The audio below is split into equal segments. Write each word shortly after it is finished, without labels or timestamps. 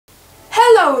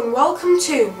Hello and welcome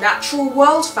to Natural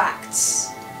World Facts.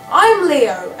 I'm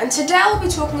Leo and today I'll be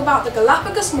talking about the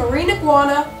Galapagos Marine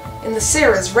Iguana in the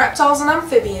series Reptiles and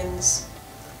Amphibians.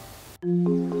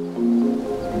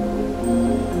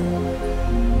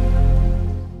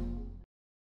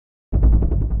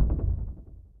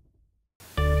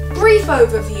 Brief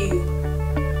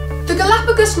overview. The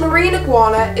Galapagos Marine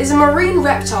Iguana is a marine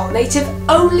reptile native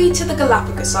only to the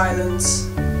Galapagos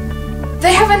Islands.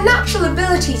 They have a natural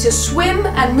ability to swim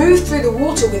and move through the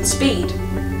water with speed.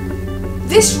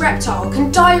 This reptile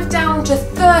can dive down to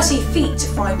 30 feet to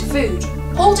find food,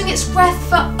 holding its breath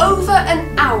for over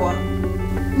an hour.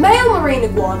 Male marine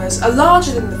iguanas are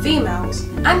larger than the females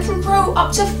and can grow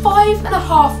up to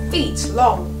 5.5 feet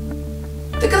long.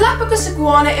 The Galapagos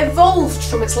iguana evolved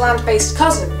from its land-based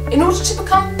cousin in order to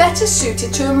become better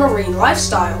suited to a marine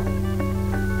lifestyle.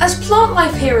 As plant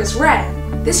life here is rare,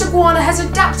 this iguana has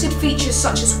adapted features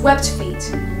such as webbed feet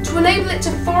to enable it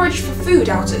to forage for food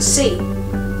out at sea.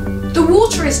 The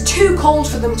water is too cold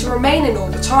for them to remain in all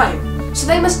the time, so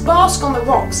they must bask on the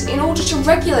rocks in order to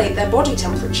regulate their body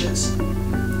temperatures.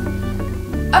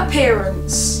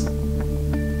 Appearance.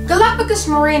 Galapagos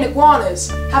marine iguanas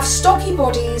have stocky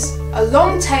bodies, a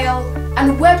long tail,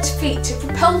 and webbed feet to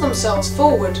propel themselves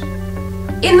forward.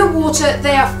 In the water,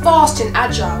 they are fast and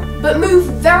agile, but move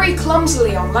very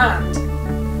clumsily on land.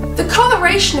 The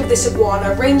coloration of this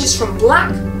iguana ranges from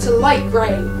black to light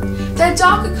grey. Their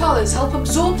darker colours help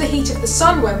absorb the heat of the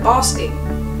sun when basking.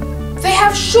 They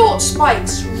have short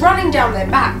spikes running down their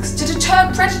backs to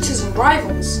deter predators and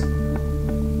rivals.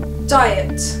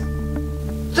 Diet.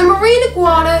 The marine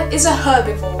iguana is a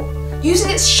herbivore, using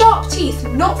its sharp teeth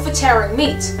not for tearing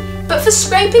meat, but for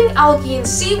scraping algae and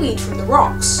seaweed from the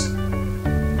rocks.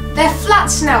 Their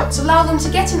flat snouts allow them to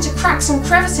get into cracks and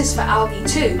crevices for algae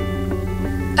too.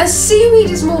 As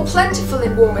seaweed is more plentiful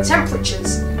in warmer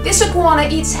temperatures, this iguana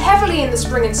eats heavily in the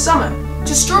spring and summer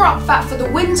to store up fat for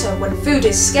the winter when food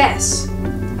is scarce.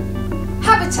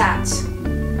 Habitat.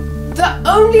 The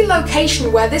only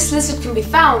location where this lizard can be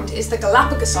found is the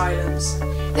Galapagos Islands.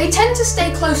 They tend to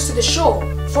stay close to the shore,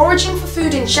 foraging for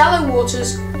food in shallow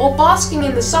waters or basking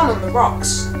in the sun on the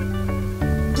rocks.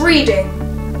 Breeding.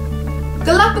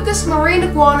 Galapagos marine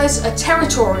iguanas are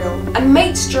territorial and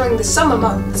mate during the summer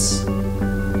months.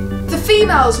 The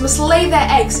females must lay their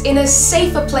eggs in as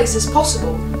safe a place as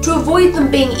possible to avoid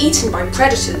them being eaten by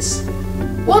predators.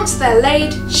 Once they're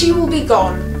laid, she will be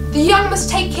gone. The young must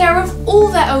take care of all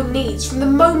their own needs from the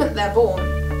moment they're born.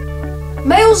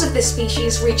 Males of this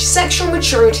species reach sexual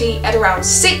maturity at around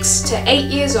 6 to 8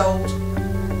 years old.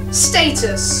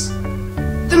 Status.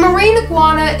 The marine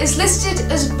iguana is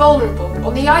listed as vulnerable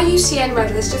on the IUCN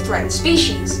Red List of Threatened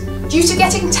Species due to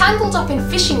getting tangled up in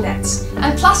fishing nets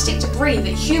and plastic debris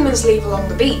that humans leave along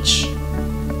the beach.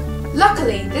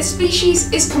 Luckily, this species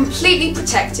is completely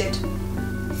protected.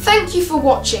 Thank you for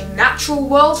watching Natural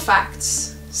World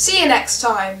Facts. See you next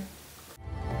time.